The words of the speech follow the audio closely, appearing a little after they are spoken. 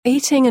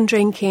Eating and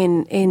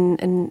drinking in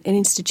an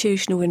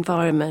institutional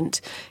environment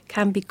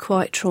can be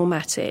quite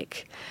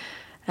traumatic.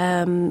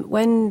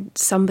 When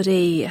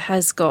somebody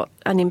has got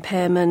an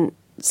impairment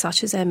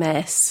such as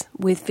MS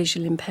with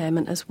visual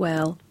impairment as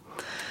well,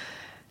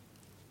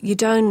 you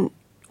don't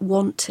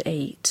want to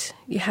eat.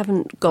 You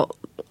haven't got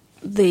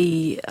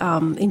the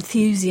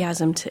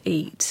enthusiasm to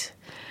eat.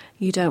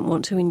 You don't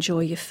want to enjoy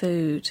your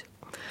food.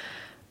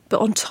 But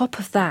on top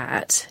of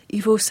that,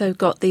 you've also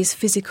got these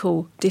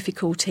physical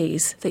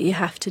difficulties that you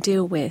have to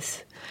deal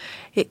with.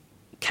 It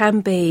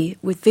can be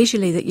with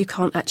visually that you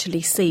can't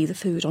actually see the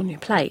food on your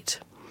plate,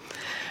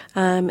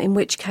 in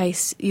which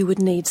case you would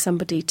need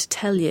somebody to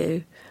tell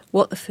you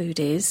what the food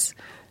is,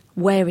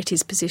 where it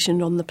is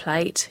positioned on the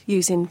plate,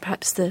 using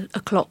perhaps a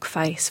clock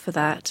face for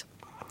that.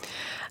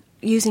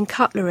 Using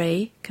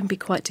cutlery can be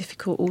quite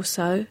difficult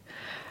also.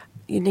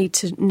 You need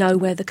to know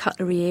where the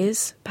cutlery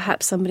is.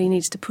 Perhaps somebody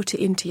needs to put it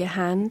into your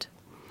hand.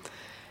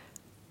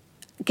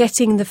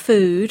 Getting the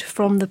food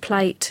from the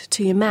plate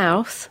to your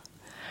mouth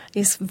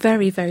is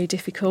very, very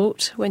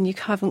difficult when you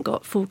haven't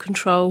got full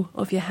control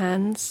of your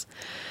hands.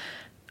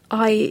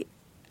 I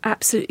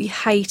absolutely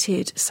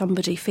hated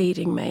somebody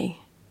feeding me.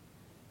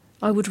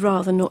 I would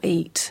rather not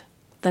eat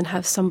than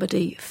have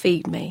somebody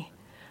feed me.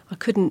 I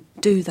couldn't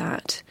do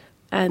that.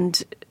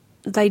 And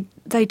they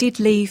did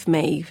leave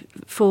me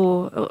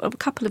for a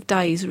couple of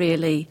days,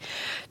 really,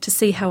 to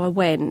see how I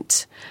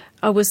went.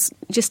 I was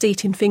just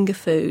eating finger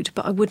food,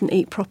 but I wouldn't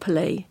eat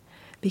properly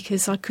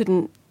because I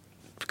couldn't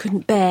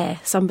bear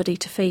somebody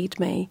to feed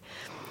me.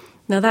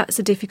 Now, that's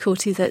a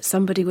difficulty that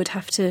somebody would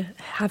have to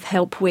have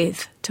help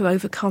with to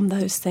overcome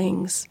those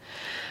things.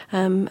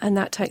 And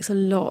that takes a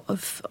lot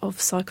of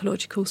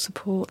psychological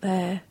support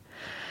there.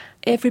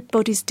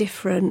 Everybody's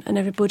different and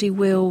everybody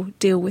will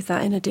deal with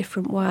that in a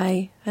different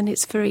way, and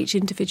it's for each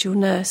individual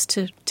nurse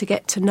to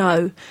get to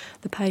know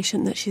the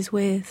patient that she's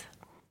with.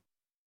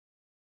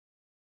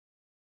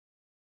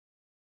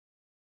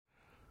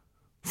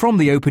 From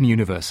the Open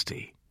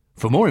University.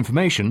 For more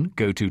information,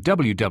 go to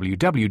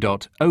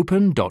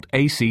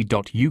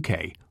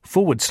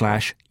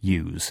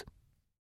www.open.ac.uk/use.